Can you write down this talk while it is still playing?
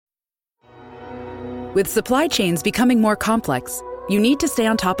With supply chains becoming more complex, you need to stay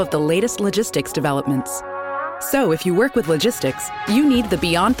on top of the latest logistics developments. So if you work with logistics, you need the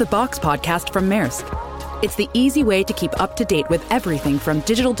Beyond the Box podcast from Maersk. It's the easy way to keep up to date with everything from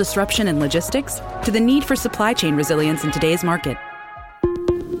digital disruption in logistics to the need for supply chain resilience in today's market.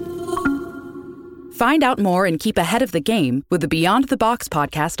 Find out more and keep ahead of the game with the Beyond the Box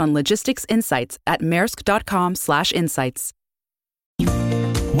podcast on logistics insights at maersk.com/insights.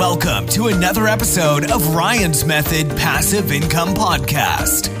 Welcome to another episode of Ryan's Method Passive Income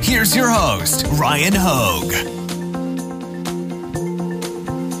Podcast. Here's your host, Ryan Hogue.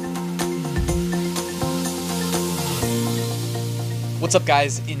 What's up,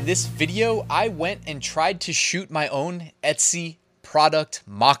 guys? In this video, I went and tried to shoot my own Etsy product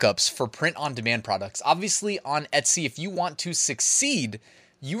mock-ups for print-on-demand products. Obviously, on Etsy, if you want to succeed,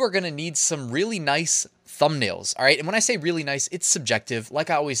 you are going to need some really nice thumbnails, all right? And when I say really nice, it's subjective. Like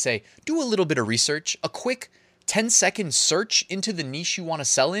I always say, do a little bit of research. A quick 10-second search into the niche you want to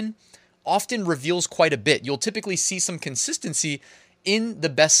sell in often reveals quite a bit. You'll typically see some consistency in the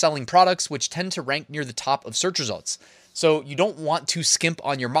best-selling products, which tend to rank near the top of search results. So you don't want to skimp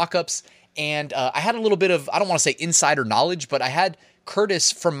on your mock-ups. And I had a little bit of, I don't want to say insider knowledge, but I had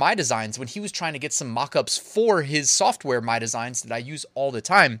Curtis from My Designs when he was trying to get some mock-ups for his software, My Designs, that I use all the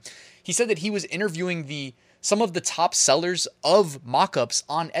time. He said that he was interviewing some of the top sellers of mock-ups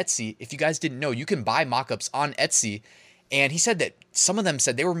on Etsy. If you guys didn't know, you can buy mock-ups on Etsy. And he said that some of them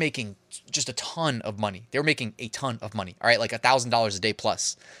said they were making just a ton of money. They were making a ton of money, all right, like $1,000 a day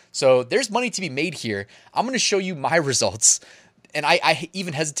plus. So there's money to be made here. I'm going to show you my results. And I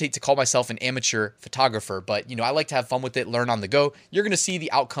even hesitate to call myself an amateur photographer, but I like to have fun with it, learn on the go. You're going to see the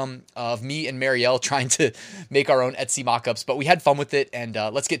outcome of me and Marielle trying to make our own Etsy mockups, but we had fun with it, and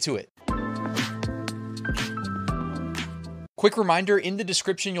let's get to it. Quick reminder, in the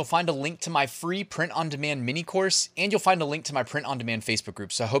description, you'll find a link to my free print-on-demand mini course, and you'll find a link to my print-on-demand Facebook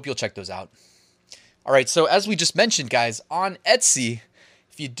group, so I hope you'll check those out. All right, so as we just mentioned, guys, on Etsy,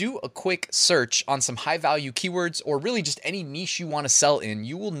 if you do a quick search on some high-value keywords or really just any niche you want to sell in,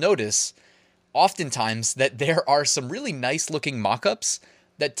 you will notice oftentimes that there are some really nice-looking mock-ups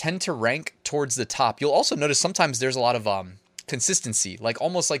that tend to rank towards the top. You'll also notice sometimes there's a lot of consistency, like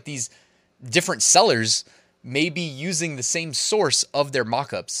almost like these different sellers may be using the same source of their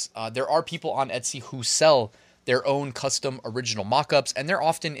mock-ups. There are people on Etsy who sell their own custom original mock-ups, and they're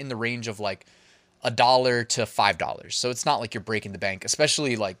often in the range of like $1 to $5. So it's not like you're breaking the bank,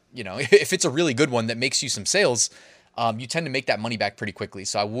 especially like, if it's a really good one that makes you some sales, you tend to make that money back pretty quickly.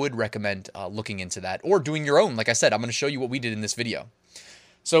 So I would recommend looking into that or doing your own. Like I said, I'm going to show you what we did in this video.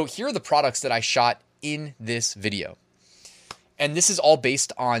 So here are the products that I shot in this video. And this is all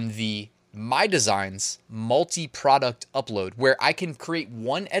based on the My Designs multi-product upload, where I can create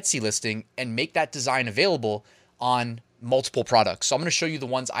one Etsy listing and make that design available on multiple products. So I'm going to show you the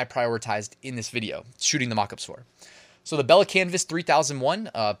ones I prioritized in this video, shooting the mockups for. So the Bella Canvas 3001,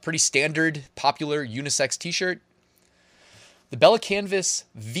 pretty standard, popular unisex t-shirt. The Bella Canvas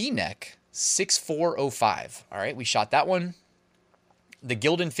V-neck 6405. All right, we shot that one. The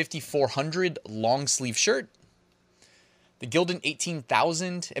Gildan 5400 long sleeve shirt. The Gildan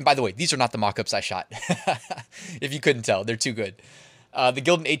 18,000, and by the way, these are not the mockups I shot. If you couldn't tell, they're too good. The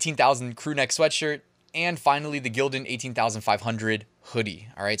Gildan 18,000 crew neck sweatshirt. And finally, the Gildan 18,500 hoodie.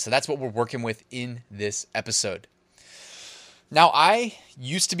 All right, so that's what we're working with in this episode. Now, I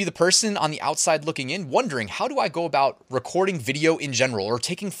used to be the person on the outside looking in, wondering how do I go about recording video in general or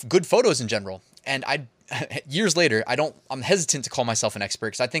taking good photos in general? And years later, I'm hesitant to call myself an expert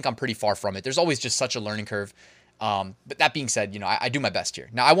because I think I'm pretty far from it. There's always just such a learning curve. But that being said, I do my best here.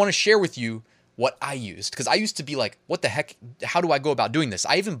 Now, I want to share with you what I used because I used to be like, what the heck? How do I go about doing this?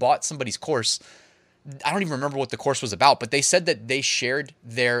 I even bought somebody's course. I don't even remember what the course was about, but they said that they shared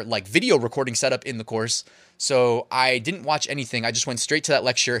their like video recording setup in the course. So I didn't watch anything. I just went straight to that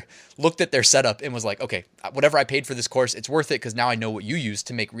lecture, looked at their setup and was like, okay, whatever I paid for this course, it's worth it because now I know what you use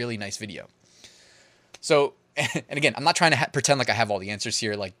to make really nice video. So, and again, I'm not trying to pretend like I have all the answers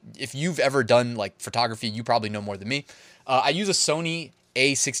here. Like if you've ever done like photography, you probably know more than me. I use a Sony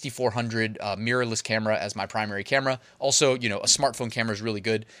A6400 mirrorless camera as my primary camera. Also, a smartphone camera is really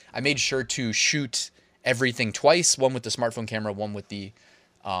good. I made sure to shoot everything twice, one with the smartphone camera, one with the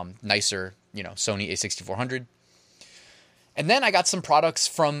nicer, Sony A6400. And then I got some products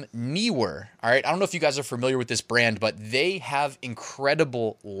from Neewer. All right. I don't know if you guys are familiar with this brand, but they have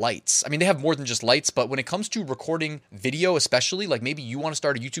incredible lights. I mean, they have more than just lights, but when it comes to recording video, especially like maybe you want to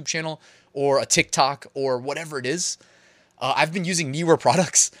start a YouTube channel or a TikTok or whatever it is, I've been using Neewer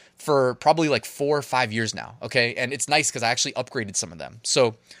products for probably like 4 or 5 years now. Okay. And it's nice because I actually upgraded some of them.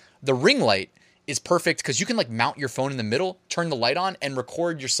 So the ring light is perfect because you can like mount your phone in the middle, turn the light on, and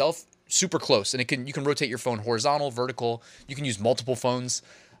record yourself super close. And you can rotate your phone horizontal, vertical. You can use multiple phones.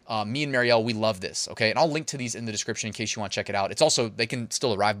 Me and Marielle, we love this. Okay, and I'll link to these in the description in case you want to check it out. It's also, they can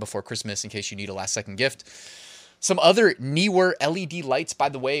still arrive before Christmas in case you need a last second gift. Some other Neewer LED lights, by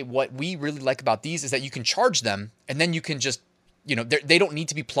the way, what we really like about these is that you can charge them and then you can just, they don't need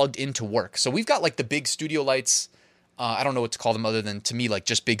to be plugged in to work. So we've got like the big studio lights. I don't know what to call them other than, to me, like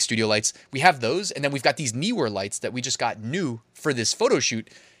just big studio lights. We have those, and then we've got these Neewer lights that we just got new for this photo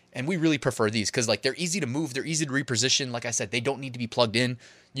shoot, and we really prefer these because like they're easy to move, they're easy to reposition. Like I said, they don't need to be plugged in.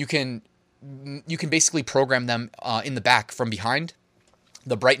 You can basically program them in the back from behind,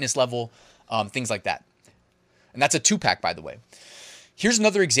 the brightness level, things like that. And that's a 2-pack, by the way. Here's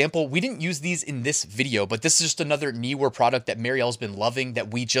another example. We didn't use these in this video, but this is just another Neewer product that Marielle's been loving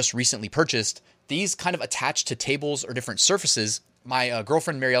that we just recently purchased. These kind of attach to tables or different surfaces. My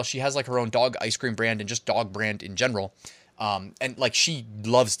girlfriend Marielle, she has like her own dog ice cream brand and just dog brand in general. And like she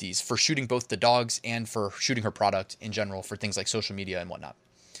loves these for shooting both the dogs and for shooting her product in general for things like social media and whatnot.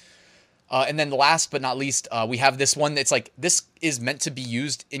 And then last but not least, we have this one that's like, this is meant to be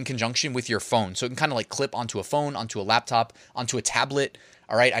used in conjunction with your phone. So it can kind of like clip onto a phone, onto a laptop, onto a tablet.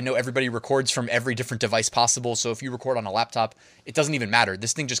 All right. I know everybody records from every different device possible. So if you record on a laptop, it doesn't even matter.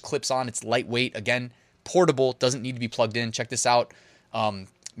 This thing just clips on. It's lightweight. Again, portable, doesn't need to be plugged in. Check this out.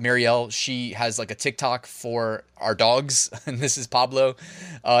 Marielle, she has like a TikTok for our dogs, and this is Pablo,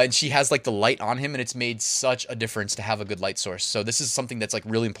 and she has like the light on him, and it's made such a difference to have a good light source. So this is something that's like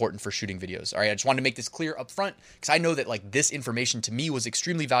really important for shooting videos. All right, I just wanted to make this clear up front because I know that like this information to me was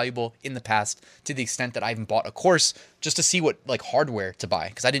extremely valuable in the past, to the extent that I even bought a course just to see what like hardware to buy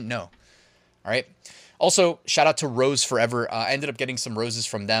because I didn't know. All right. Also, shout out to Rose Forever. I ended up getting some roses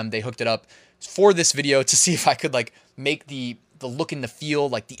from them. They hooked it up for this video to see if I could like make the look and the feel,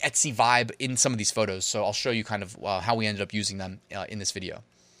 like the Etsy vibe in some of these photos. So I'll show you kind of how we ended up using them in this video.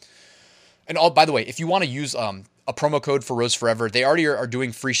 And by the way, if you want to use a promo code for Rose Forever, they already are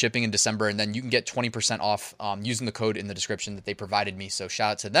doing free shipping in December, and then you can get 20% off using the code in the description that they provided me. So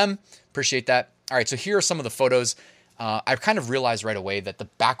shout out to them. Appreciate that. All right, so here are some of the photos. I've kind of realized right away that the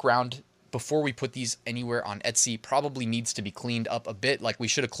background, before we put these anywhere on Etsy, probably needs to be cleaned up a bit. Like we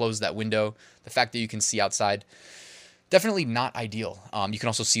should have closed that window. The fact that you can see outside, definitely not ideal. You can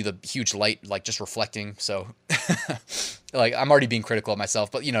also see the huge light, like just reflecting. So like I'm already being critical of myself,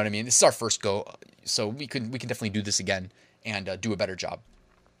 but you know what I mean? This is our first go. So we can definitely do this again and do a better job.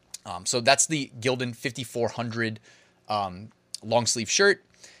 So that's the Gildan 5400 long sleeve shirt.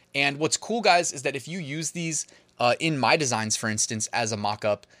 And what's cool, guys, is that if you use these in my designs, for instance, as a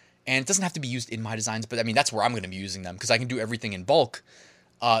mock-up, and it doesn't have to be used in my designs, but I mean, that's where I'm going to be using them because I can do everything in bulk.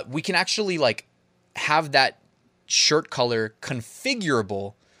 We can actually like have that shirt color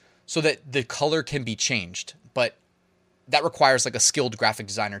configurable so that the color can be changed, but that requires like a skilled graphic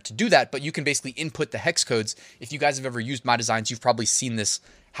designer to do that. But you can basically input the hex codes. If you guys have ever used my designs, you've probably seen this,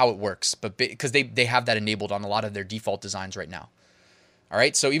 how it works, but because they have that enabled on a lot of their default designs right now. All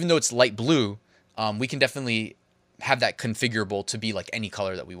right, so even though it's light blue, we can definitely have that configurable to be like any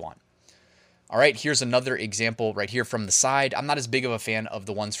color that we want. All right, here's another example right here from the side. I'm not as big of a fan of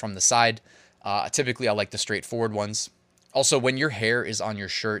the ones from the side. Typically, I like the straightforward ones. Also, when your hair is on your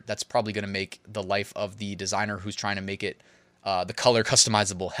shirt, that's probably going to make the life of the designer who's trying to make it the color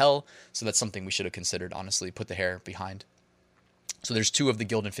customizable hell. So that's something we should have considered, honestly, put the hair behind. So there's two of the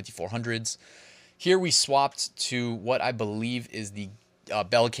Gildan 5400s. Here we swapped to what I believe is the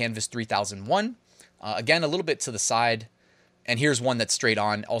Bell Canvas 3001. Again, a little bit to the side. And here's one that's straight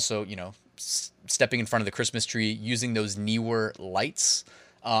on. Also, stepping in front of the Christmas tree, using those Neewer lights.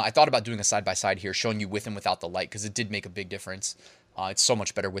 I thought about doing a side-by-side here, showing you with and without the light, because it did make a big difference. It's so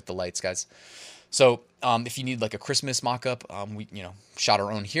much better with the lights, guys. So if you need like a Christmas mock-up, we shot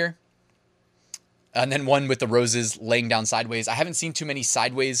our own here. And then one with the roses laying down sideways. I haven't seen too many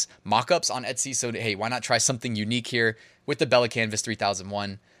sideways mock-ups on Etsy, so hey, why not try something unique here with the Bella Canvas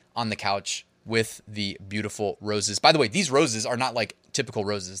 3001 on the couch with the beautiful roses. By the way, these roses are not like typical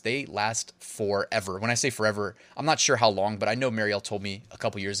roses. They last forever. When I say forever, I'm not sure how long, but I know Marielle told me a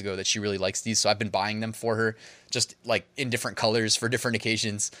couple years ago that she really likes these. So I've been buying them for her just like in different colors for different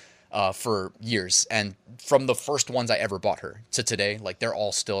occasions for years. And from the first ones I ever bought her to today, like they're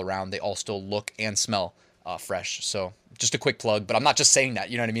all still around. They all still look and smell fresh. So just a quick plug, but I'm not just saying that,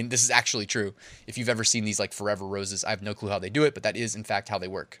 you know what I mean? This is actually true. If you've ever seen these like forever roses, I have no clue how they do it, but that is in fact how they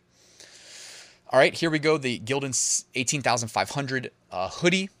work. All right, here we go. The Gildan 18,500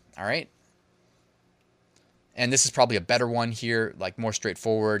 hoodie. All right. And this is probably a better one here, like more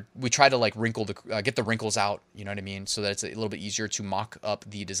straightforward. We try to like get the wrinkles out, you know what I mean? So that it's a little bit easier to mock up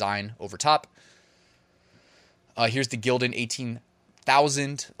the design over top. Here's the Gildan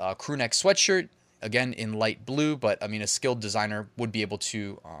 18,000 crew neck sweatshirt, again in light blue, but I mean a skilled designer would be able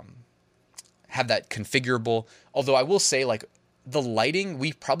to have that configurable. Although I will say, like, the lighting,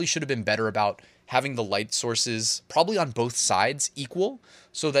 we probably should have been better about having the light sources probably on both sides equal,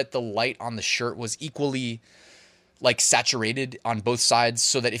 so that the light on the shirt was equally like saturated on both sides,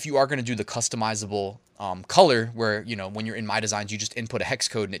 so that if you are going to do the customizable color where, you know, when you're in My Designs, you just input a hex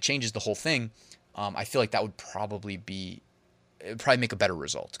code and it changes the whole thing. I feel like that would probably make a better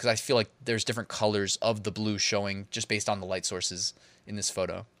result, because I feel like there's different colors of the blue showing just based on the light sources in this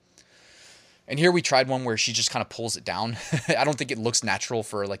photo. And here we tried one where she just kind of pulls it down. I don't think it looks natural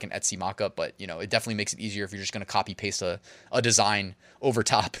for like an Etsy mockup, but you know, it definitely makes it easier if you're just going to copy paste a design over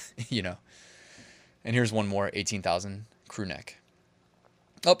top, you know. And here's one more 18,000 crew neck.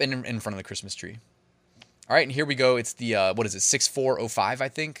 Up in front of the Christmas tree. All right, and here we go. It's the, what is it, 6405, I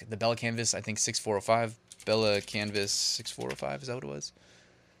think? The Bella Canvas, I think 6405. Bella Canvas 6405, is that what it was?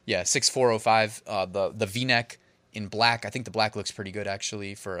 Yeah, 6405, the V-neck in black. I think the black looks pretty good,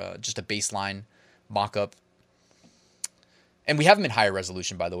 actually, for just a baseline mock-up. And we have them in higher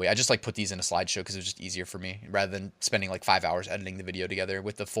resolution, by the way. I just like put these in a slideshow because it was just easier for me, rather than spending like 5 hours editing the video together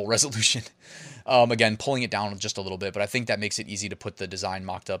with the full resolution. Again, pulling it down just a little bit, but I think that makes it easy to put the design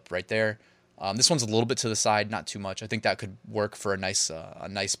mocked up right there. This one's a little bit to the side, not too much. I think that could work for a nice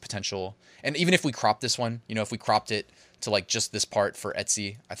potential. And even if we crop this one, you know, if we cropped it to like just this part for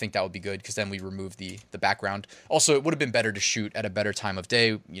Etsy, I think that would be good, because then we remove the background. Also, it would have been better to shoot at a better time of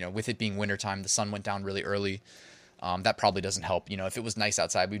day. You know, with it being wintertime, the sun went down really early. That probably doesn't help. You know, if it was nice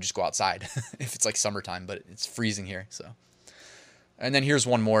outside, we'd just go outside if it's like summertime, but it's freezing here. So, and then here's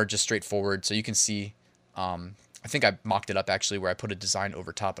one more, just straightforward. So you can see, I think I mocked it up actually, where I put a design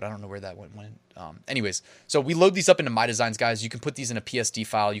over top, but I don't know where that went. Anyways, so we load these up into My Designs, guys. You can put these in a PSD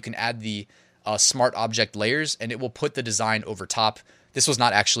file. You can add the smart object layers, and it will put the design over top. This was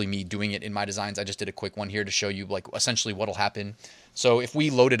not actually me doing it in My Designs. I just did a quick one here to show you like essentially what'll happen. So if we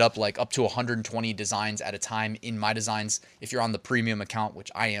load it up like up to 120 designs at a time in My Designs, if you're on the premium account,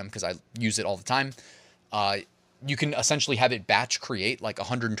 which I am because I use it all the time, you can essentially have it batch create like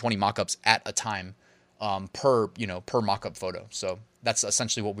 120 mockups at a time per mockup photo. So that's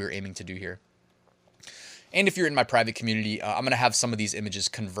essentially what we were aiming to do here. And if you're in my private community, I'm going to have some of these images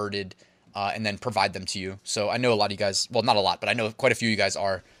converted and then provide them to you. So I know a lot of you guys, well, not a lot, but I know quite a few of you guys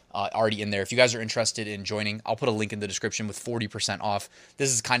are already in there. If you guys are interested in joining, I'll put a link in the description with 40% off.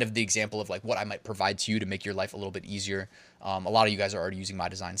 This is kind of the example of like what I might provide to you to make your life a little bit easier. A lot of you guys are already using My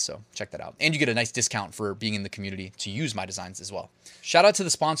Designs, so check that out. And you get a nice discount for being in the community to use My Designs as well. Shout out to the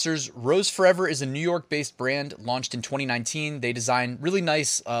sponsors. Rose Forever is a New York-based brand launched in 2019. They design really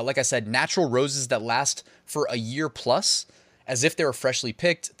nice, like I said, natural roses that last for a year plus, as if they were freshly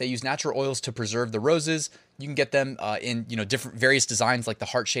picked. They use natural oils to preserve the roses. You can get them in different various designs, like the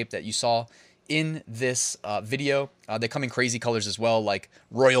heart shape that you saw in this video. They come in crazy colors as well, like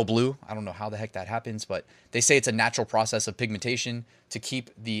royal blue. I don't know how the heck that happens, but they say it's a natural process of pigmentation to keep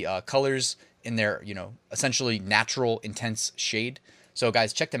the colors in their, essentially natural, intense shade. So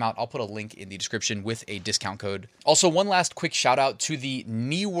guys, check them out. I'll put a link in the description with a discount code. Also, one last quick shout out to the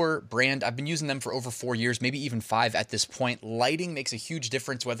Neewer brand. I've been using them for over 4 years, maybe even 5 at this point. Lighting makes a huge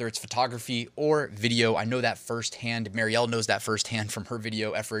difference, whether it's photography or video. I know that firsthand. Marielle knows that firsthand from her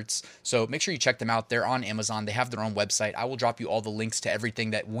video efforts. So make sure you check them out. They're on Amazon. They have their own website. I will drop you all the links to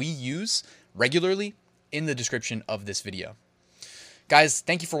everything that we use regularly in the description of this video. Guys,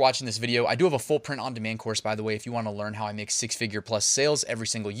 thank you for watching this video. I do have a full print-on-demand course, by the way, if you want to learn how I make 6-figure plus sales every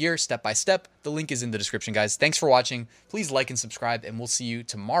single year, step by step. The link is in the description, guys. Thanks for watching. Please like and subscribe, and we'll see you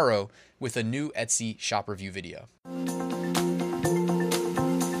tomorrow with a new Etsy shop review video.